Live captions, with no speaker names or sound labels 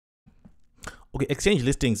Okay, exchange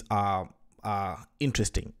listings are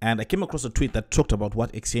interesting, and I came across a tweet that talked about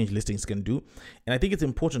what exchange listings can do, and I think it's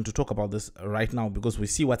important to talk about this right now because we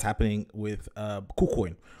see what's happening with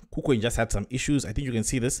Kucoin. Kucoin just had some issues. I think you can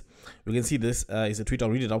see this. You can see this is a tweet. I'll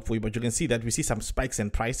read it out for you, but you can see that we see some spikes in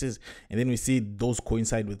prices, and then we see those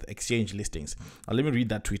coincide with exchange listings. Now let me read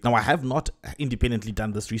that tweet. Now I have not independently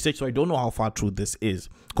done this research, so I don't know how far true this is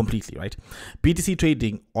completely, right? BTC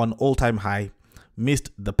trading on all-time high,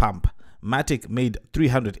 missed the pump. Matic made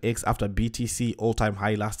 300x after BTC all-time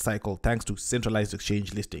high last cycle thanks to centralized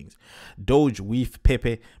exchange listings. Doge, Weave,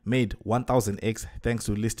 Pepe made 1000x thanks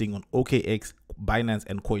to listing on OKX, Binance,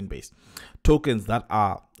 and Coinbase. Tokens that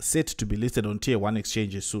are set to be listed on tier 1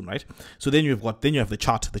 exchanges soon, right? So then you have the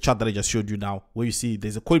chart that I just showed you now, where you see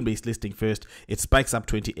there's a Coinbase listing first, it spikes up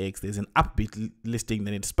 20x, there's an Upbeat listing,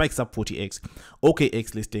 then it spikes up 40x,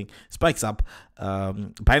 OKX listing spikes up,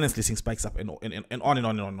 Binance listing spikes up, and on and on and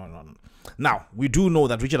on and on. Now, we do know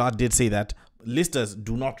that Richard Hart did say that listers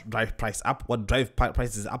do not drive price up. What drive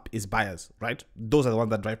prices up is buyers, right? Those are the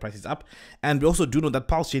ones that drive prices up. And we also do know that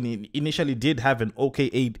PulseChain initially did have an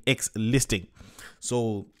OKX listing.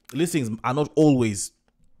 So listings are not always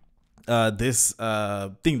this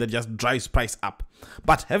thing that just drives price up.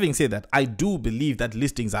 But having said that, I do believe that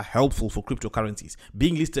listings are helpful for cryptocurrencies.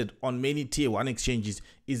 Being listed on many tier 1 exchanges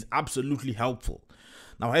is absolutely helpful.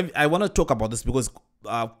 Now, I want to talk about this because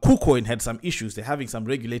Kucoin had some issues. They're having some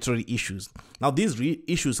regulatory issues. Now, these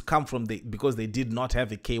issues come from because they did not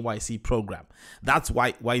have a KYC program. That's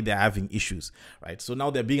why they're having issues, right? So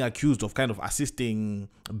now they're being accused of kind of assisting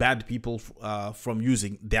bad people from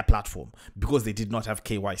using their platform because they did not have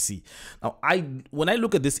KYC. Now, when I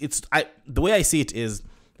look at this, the way I see it is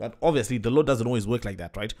that obviously the law doesn't always work like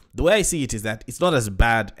that, right? The way I see it is that it's not as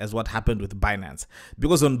bad as what happened with Binance,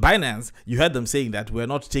 because on Binance you had them saying that we're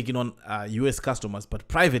not taking on US customers, but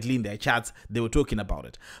privately in their chats they were talking about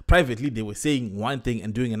it. Privately they were saying one thing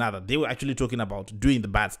and doing another. They were actually talking about doing the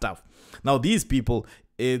bad stuff. Now these people,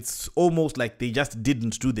 it's almost like they just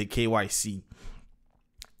didn't do the KYC.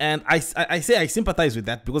 And I say I sympathize with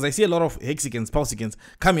that because I see a lot of hexicans, PulseXs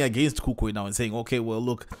coming against Kucoin now and saying, okay, well,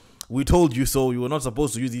 look, we told you so. You were not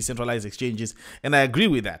supposed to use these centralized exchanges. And I agree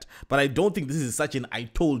with that. But I don't think this is such an I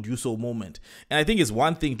told you so moment. And I think it's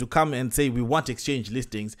one thing to come and say we want exchange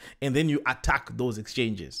listings and then you attack those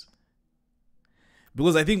exchanges.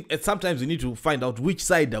 Because I think sometimes we need to find out which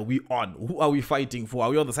side are we on. Who are we fighting for? Are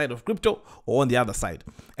we on the side of crypto or on the other side?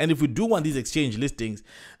 And if we do want these exchange listings,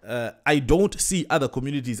 I don't see other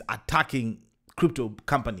communities attacking crypto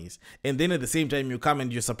companies. And then at the same time, you come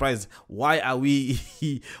and you're surprised, why are we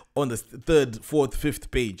on the 3rd, 4th, 5th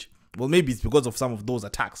page? Well, maybe it's because of some of those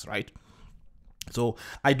attacks, right? So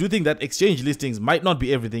I do think that exchange listings might not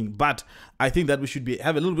be everything, but I think that we should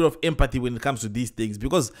have a little bit of empathy when it comes to these things,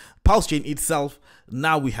 because PulseChain itself,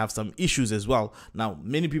 now we have some issues as well. Now,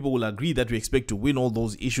 many people will agree that we expect to win all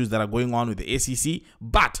those issues that are going on with the SEC,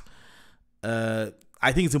 but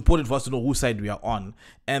I think it's important for us to know whose side we are on,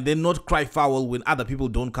 and then not cry foul when other people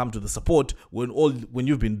don't come to the support when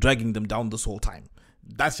you've been dragging them down this whole time.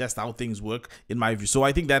 That's just how things work in my view. So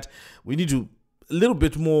I think that we need to a little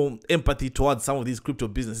bit more empathy towards some of these crypto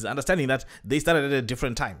businesses, understanding that they started at a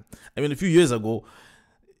different time. I mean, a few years ago,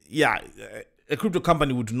 yeah, a crypto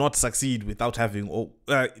company would not succeed without having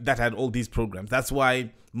that had all these programs. That's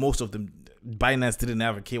why most of them, Binance didn't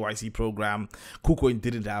have a KYC program, Kucoin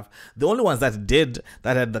didn't have. The only ones that did,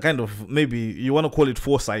 that had the kind of, maybe you want to call it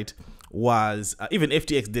foresight, was even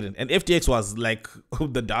FTX didn't. And FTX was like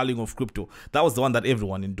the darling of crypto. That was the one that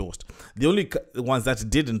everyone endorsed. The only ones that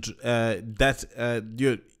didn't, that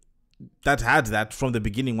had that from the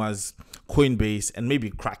beginning was Coinbase and maybe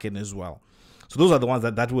Kraken as well. So those are the ones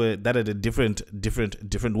that had a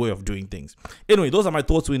different way of doing things. Anyway, those are my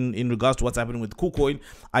thoughts in regards to what's happening with Kucoin.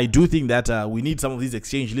 I do think that we need some of these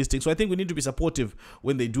exchange listings. So I think we need to be supportive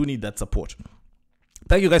when they do need that support.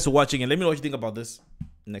 Thank you guys for watching, and let me know what you think about this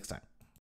next time.